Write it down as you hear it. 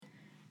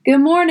Good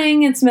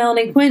morning, it's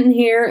Melanie Quinton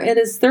here. It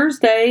is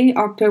Thursday,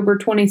 October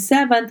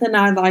 27th, and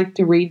I'd like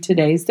to read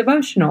today's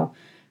devotional.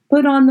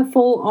 Put on the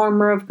full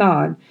armor of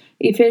God,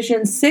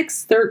 Ephesians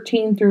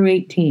 6:13 through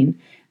 18.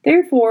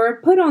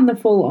 Therefore, put on the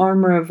full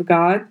armor of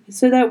God,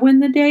 so that when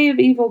the day of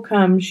evil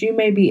comes, you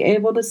may be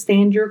able to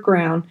stand your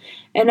ground,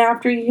 and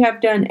after you have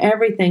done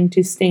everything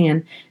to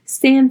stand,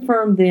 stand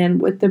firm then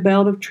with the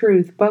belt of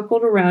truth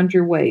buckled around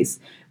your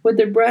waist, with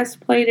the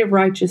breastplate of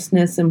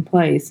righteousness in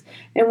place,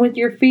 and with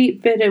your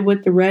feet fitted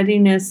with the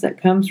readiness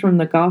that comes from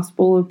the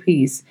gospel of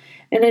peace.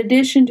 In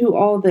addition to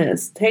all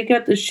this, take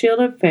up the shield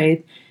of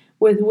faith,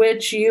 with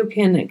which you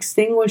can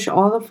extinguish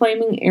all the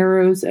flaming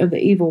arrows of the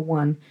evil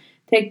one.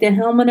 Take the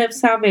helmet of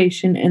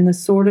salvation and the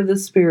sword of the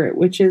Spirit,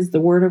 which is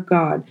the Word of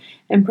God,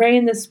 and pray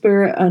in the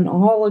Spirit on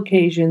all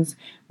occasions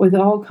with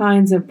all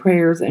kinds of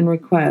prayers and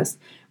requests.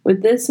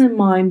 With this in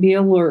mind, be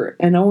alert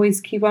and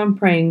always keep on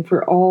praying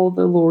for all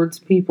the Lord's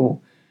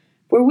people.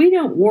 For we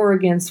don't war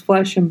against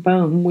flesh and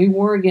bone, we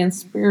war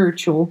against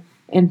spiritual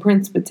and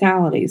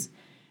principalities.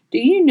 Do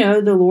you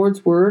know the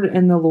Lord's word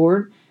and the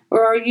Lord,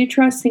 or are you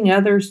trusting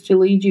others to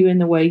lead you in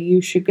the way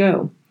you should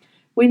go?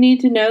 We need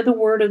to know the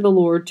word of the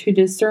Lord to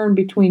discern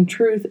between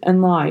truth and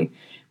lie.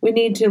 We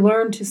need to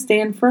learn to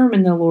stand firm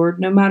in the Lord,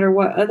 no matter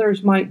what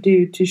others might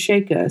do to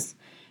shake us.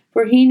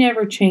 For He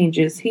never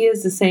changes. He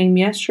is the same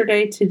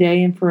yesterday,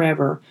 today, and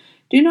forever.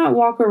 Do not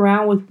walk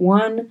around with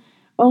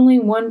only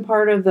one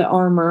part of the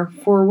armor,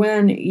 for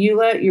when you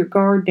let your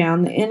guard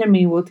down, the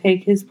enemy will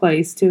take his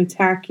place to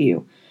attack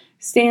you.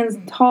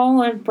 Stand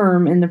tall and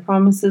firm in the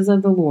promises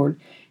of the Lord.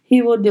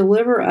 He will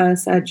deliver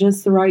us at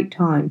just the right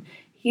time.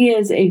 He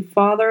is a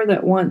father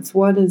that wants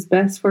what is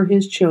best for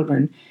his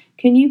children.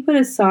 Can you put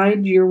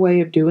aside your way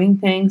of doing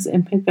things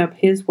and pick up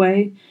his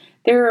way?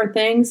 There are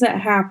things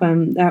that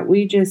happen that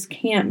we just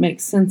can't make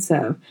sense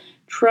of.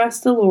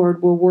 Trust the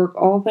Lord will work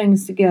all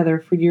things together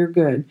for your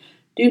good.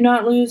 Do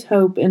not lose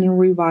hope in a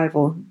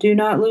revival. Do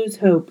not lose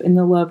hope in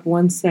the loved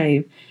ones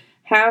saved.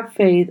 Have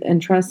faith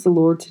and trust the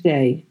Lord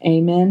today.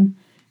 Amen.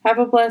 Have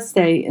a blessed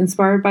day,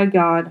 inspired by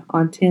God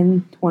on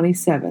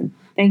 10/27.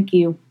 Thank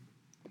you.